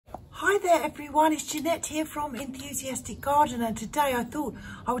Hi there everyone, it's Janette here from Enthusiastic Garden, and today I thought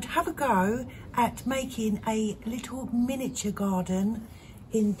I would have a go at making a little miniature garden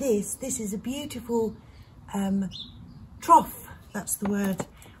in this. This is a beautiful trough, that's the word,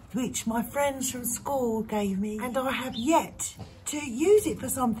 which my friends from school gave me, and I have yet to use it for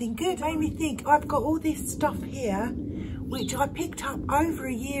something good. It made me think I've got all this stuff here which I picked up over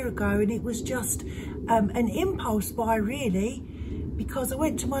a year ago, and it was just an impulse buy really, because I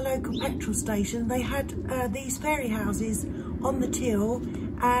went to my local petrol station. They had these fairy houses on the till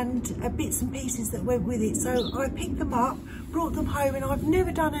and bits and pieces that went with it. So I picked them up, brought them home, and I've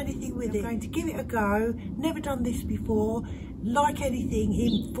never done anything with it. I'm going to give it a go. Never done this before. Like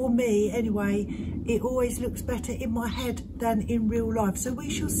anything, for me anyway, it always looks better in my head than in real life. So we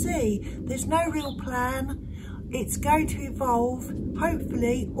shall see. There's no real plan. It's going to evolve,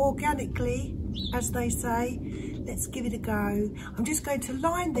 hopefully, organically, as they say. Let's give it a go. I'm just going to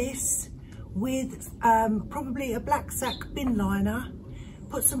line this with probably a black sack bin liner,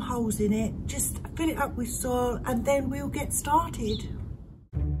 put some holes in it, just fill it up with soil, and then we'll get started.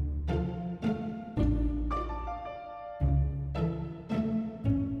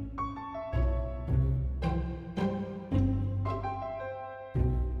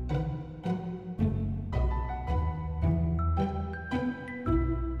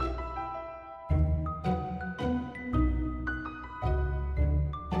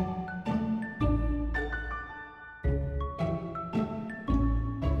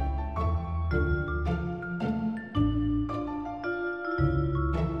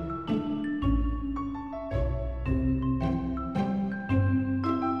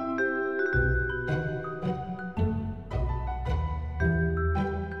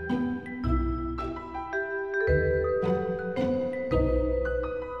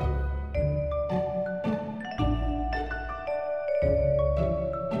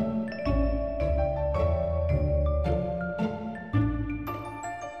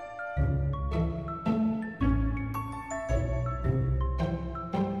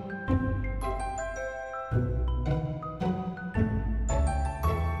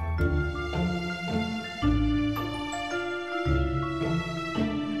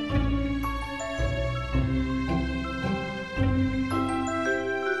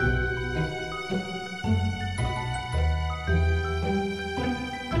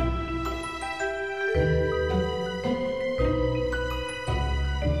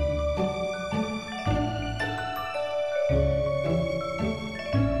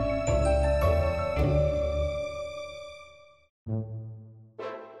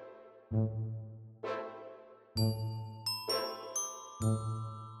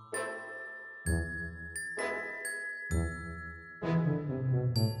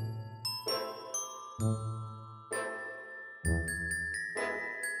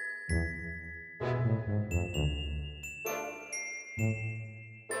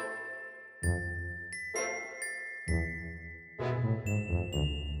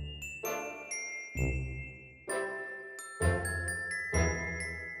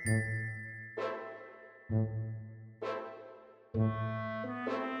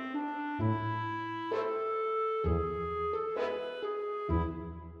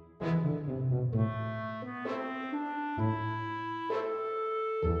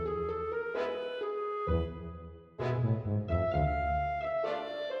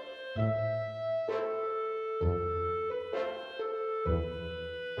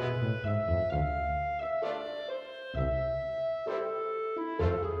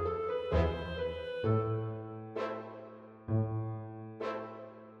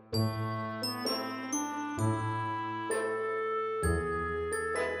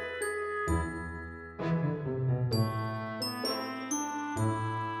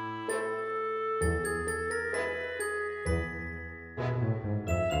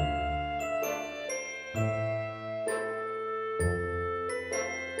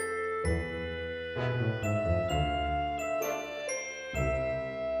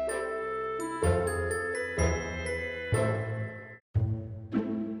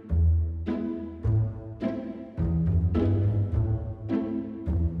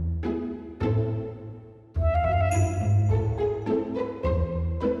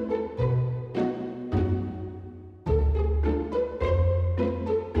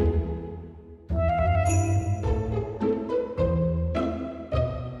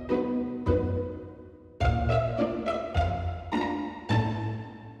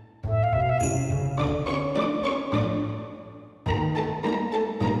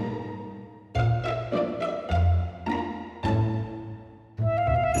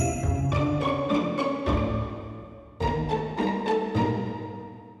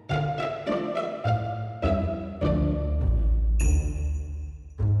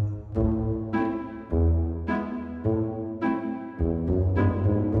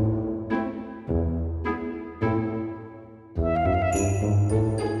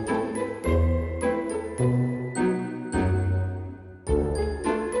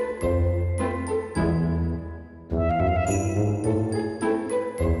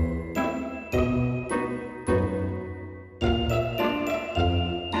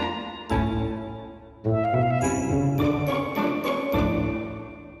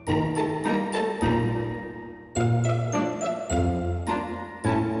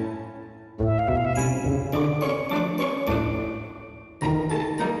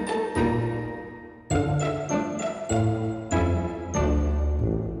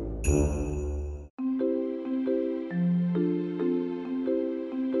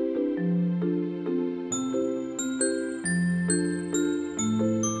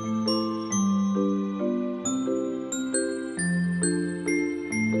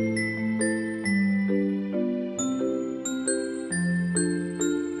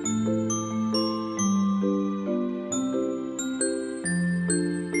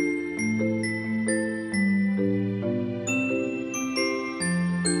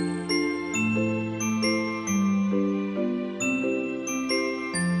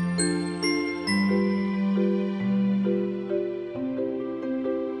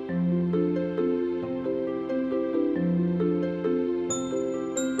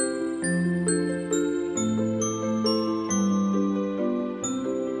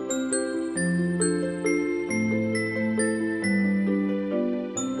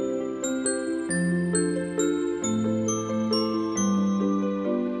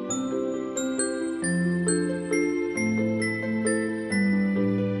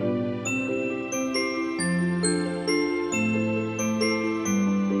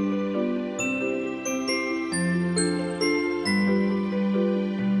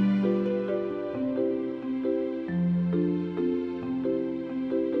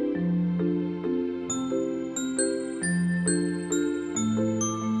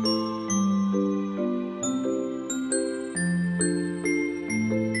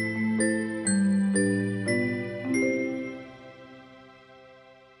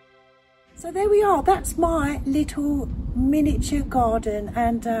 there we are. That's my little miniature garden,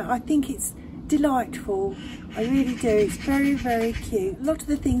 and I think it's delightful. I really do. It's very, very cute. A lot of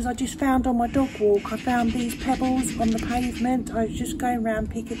the things I just found on my dog walk. I found these pebbles on the pavement. I was just going around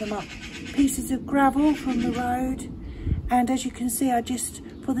picking them up. Pieces of gravel from the road. And as you can see,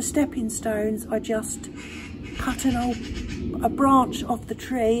 for the stepping stones, I just cut a branch off the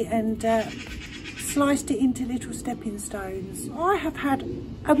tree and sliced it into little stepping stones. I have had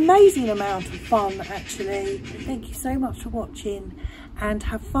an amazing amount of fun, actually. Thank you so much for watching, and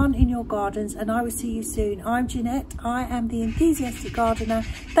have fun in your gardens, and I will see you soon. I'm Janette. I am the Enthusiastic Gardener.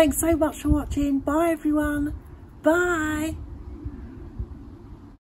 Thanks so much for watching. Bye everyone. Bye.